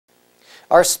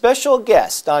Our special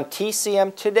guest on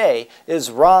TCM today is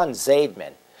Ron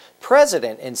Zaidman,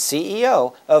 President and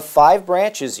CEO of Five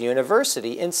Branches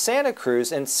University in Santa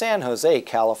Cruz and San Jose,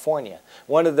 California,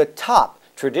 one of the top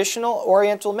traditional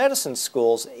Oriental medicine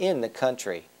schools in the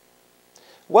country.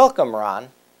 Welcome, Ron.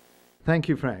 Thank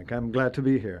you, Frank. I'm glad to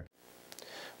be here.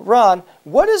 Ron,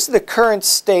 what is the current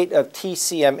state of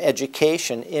TCM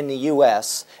education in the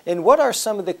U.S., and what are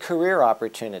some of the career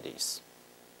opportunities?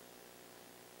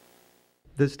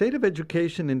 The state of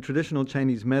education in traditional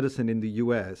Chinese medicine in the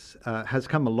U.S. Has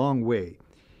come a long way.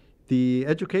 The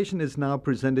education is now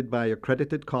presented by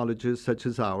accredited colleges such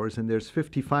as ours, and there's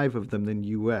 55 of them in the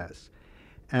U.S.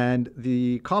 And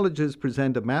the colleges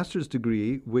present a master's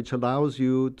degree which allows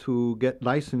you to get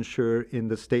licensure in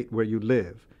the state where you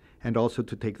live, and also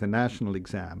to take the national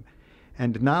exam.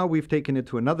 And now we've taken it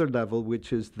to another level,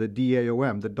 which is the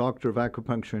DAOM, the Doctor of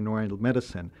Acupuncture and Oriental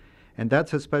Medicine. And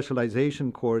that's a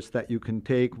specialization course that you can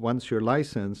take once you're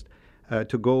licensed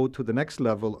to go to the next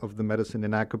level of the medicine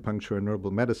in acupuncture and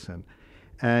herbal medicine.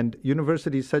 And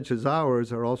universities such as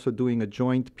ours are also doing a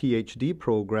joint PhD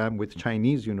program with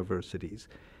Chinese universities,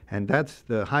 and that's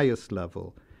the highest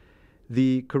level.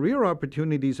 The career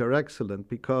opportunities are excellent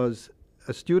because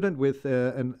a student with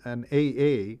an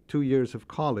AA, 2 years of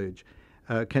college,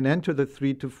 can enter the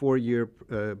 3 to 4 year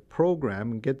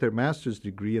program and get their master's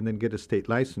degree and then get a state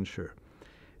licensure.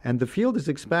 And the field is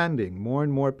expanding. More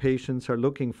and more patients are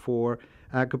looking for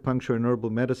acupuncture and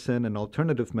herbal medicine and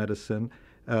alternative medicine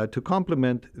to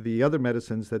complement the other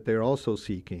medicines that they're also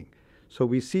seeking. So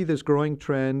we see this growing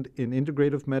trend in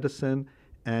integrative medicine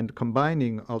and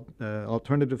combining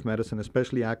alternative medicine,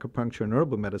 especially acupuncture and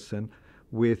herbal medicine,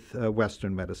 with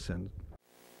Western medicine.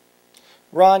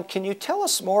 Ron, can you tell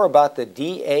us more about the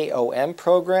DAOM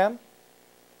program?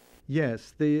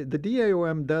 Yes, the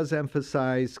DAOM does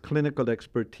emphasize clinical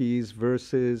expertise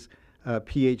versus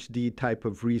PhD type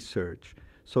of research.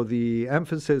 So the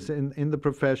emphasis in the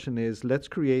profession is let's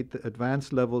create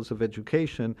advanced levels of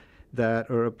education that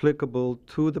are applicable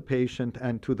to the patient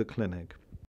and to the clinic.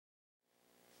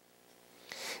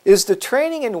 Is the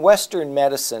training in Western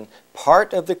medicine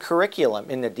part of the curriculum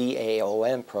in the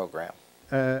DAOM program?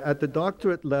 At the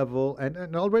doctorate level,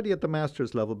 and already at the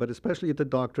master's level, but especially at the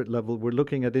doctorate level, we're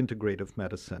looking at integrative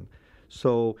medicine.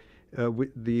 So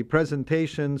the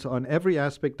presentations on every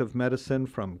aspect of medicine,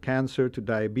 from cancer to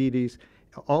diabetes,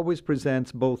 always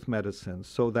presents both medicines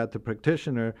so that the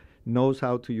practitioner knows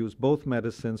how to use both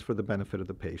medicines for the benefit of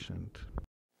the patient.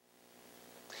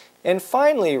 And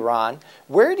finally, Ron,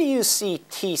 where do you see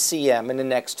TCM in the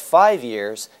next 5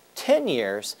 years, 10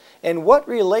 years, and what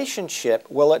relationship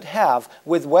will it have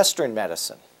with Western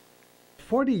medicine?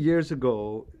 40 years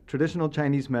ago, traditional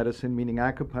Chinese medicine, meaning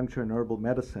acupuncture and herbal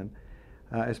medicine,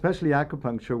 especially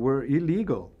acupuncture, were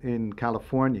illegal in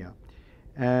California.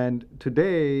 And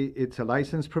today, it's a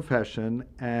licensed profession,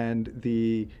 and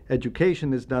the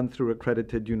education is done through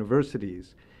accredited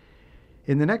universities.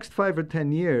 In the next 5 or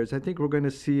 10 years, I think we're going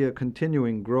to see a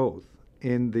continuing growth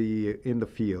in the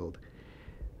field.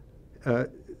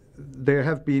 There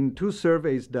have been 2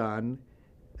 surveys done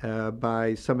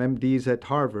by some MDs at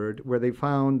Harvard where they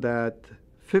found that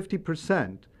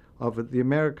 50% of the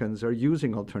Americans are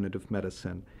using alternative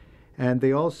medicine. And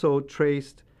they also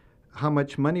traced how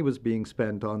much money was being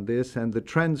spent on this and the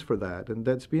trends for that. And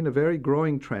that's been a very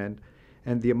growing trend.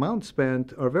 And the amounts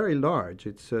spent are very large.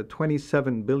 It's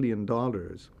 $27 billion.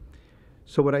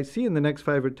 So what I see in the next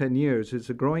 5 or 10 years is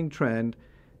a growing trend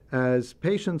as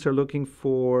patients are looking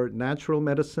for natural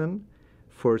medicine,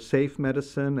 for safe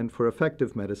medicine, and for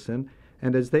effective medicine,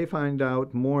 and as they find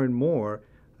out more and more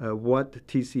what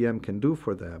TCM can do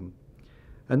for them.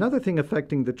 Another thing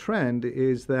affecting the trend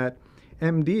is that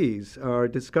MDs are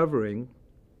discovering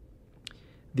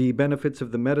the benefits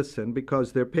of the medicine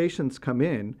because their patients come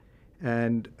in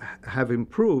and have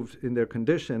improved in their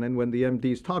condition, and when the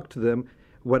MDs talk to them,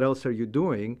 what else are you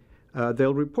doing?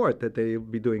 They'll report that they'll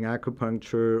be doing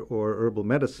acupuncture or herbal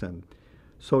medicine.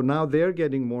 So now they're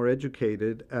getting more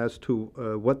educated as to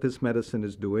what this medicine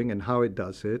is doing and how it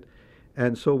does it.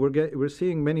 And so we're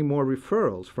seeing many more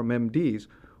referrals from MDs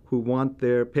who want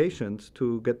their patients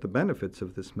to get the benefits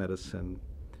of this medicine.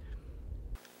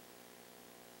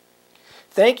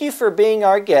 Thank you for being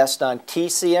our guest on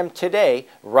TCM Today,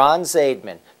 Ron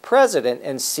Zaidman, President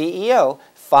and CEO,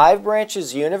 Five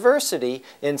Branches University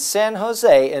in San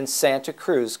Jose and Santa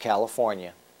Cruz,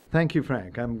 California. Thank you,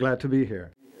 Frank. I'm glad to be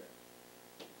here.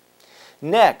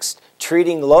 Next,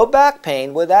 treating low back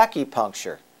pain with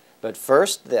acupuncture. But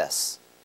first, this.